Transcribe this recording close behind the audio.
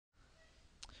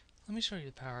Let me show you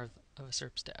the power of a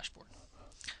SERP's dashboard.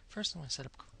 First, I'm going to set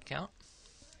up a quick account.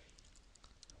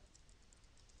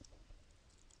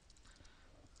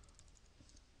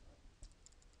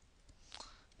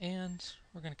 And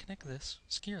we're going to connect this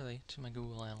securely to my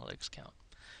Google Analytics account.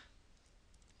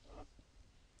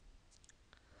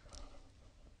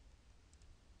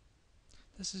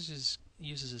 This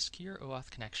uses a secure OAuth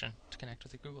connection to connect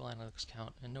with the Google Analytics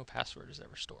account, and no password is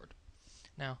ever stored.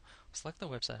 Now, select the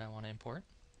website I want to import.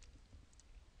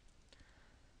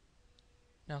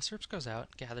 Now, SERPs goes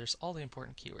out, gathers all the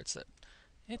important keywords that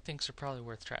it thinks are probably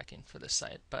worth tracking for this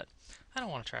site, but I don't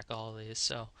want to track all of these,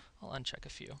 so I'll uncheck a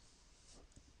few.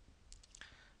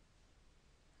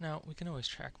 Now, we can always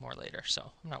track more later,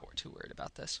 so I'm not too worried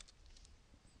about this.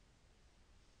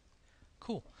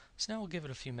 Cool. So now we'll give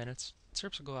it a few minutes.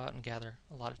 SERPs will go out and gather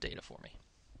a lot of data for me.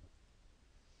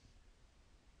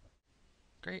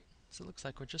 Great. So it looks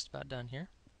like we're just about done here.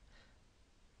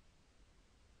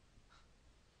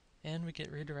 And we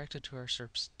get redirected to our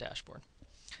SERPs dashboard.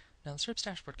 Now, the SERPs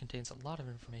dashboard contains a lot of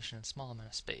information in a small amount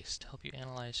of space to help you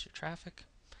analyze your traffic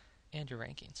and your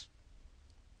rankings.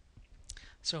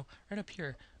 So right up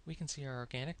here, we can see our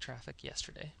organic traffic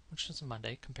yesterday, which was a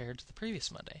Monday, compared to the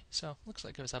previous Monday. So looks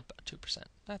like it was up about 2%.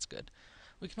 That's good.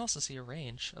 We can also see a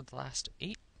range of the last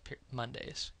 8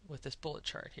 Mondays with this bullet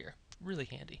chart here. Really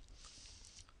handy.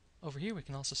 Over here, we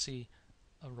can also see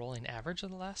a rolling average of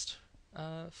the last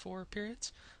 4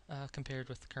 periods compared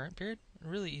with the current period.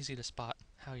 Really easy to spot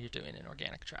how you're doing in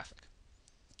organic traffic.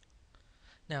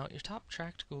 Now, your top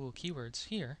tracked Google keywords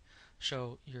here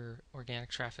show your organic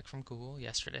traffic from Google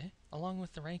yesterday, along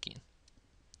with the ranking.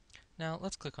 Now,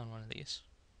 let's click on one of these.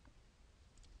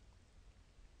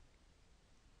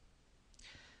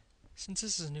 Since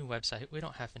this is a new website, we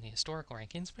don't have any historical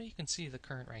rankings, but you can see the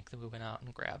current rank that we went out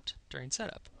and grabbed during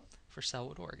setup for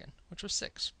Selwood, Oregon, which was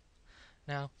 6.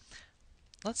 Now,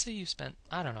 let's say you spent,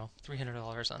 I don't know,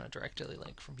 $300 on a directly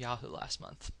link from Yahoo last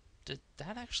month. Did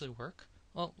that actually work?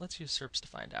 Well, let's use SERPs to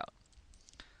find out.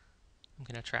 I'm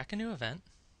going to track a new event,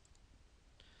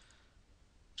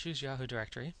 choose Yahoo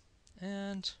directory,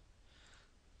 and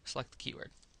select the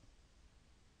keyword.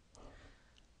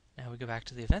 Now we go back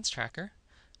to the events tracker,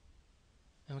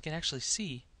 and we can actually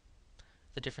see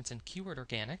the difference in keyword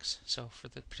organics, so for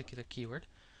the particular keyword,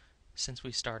 since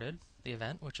we started the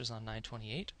event, which was on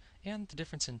 9/28, and the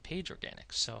difference in page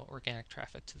organics, so organic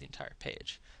traffic to the entire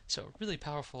page. So a really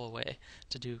powerful way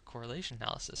to do correlation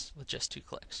analysis with just 2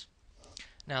 clicks.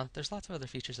 Now, there's lots of other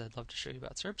features I'd love to show you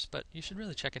about SERPs, but you should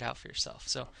really check it out for yourself.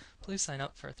 So please sign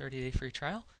up for a 30-day free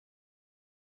trial,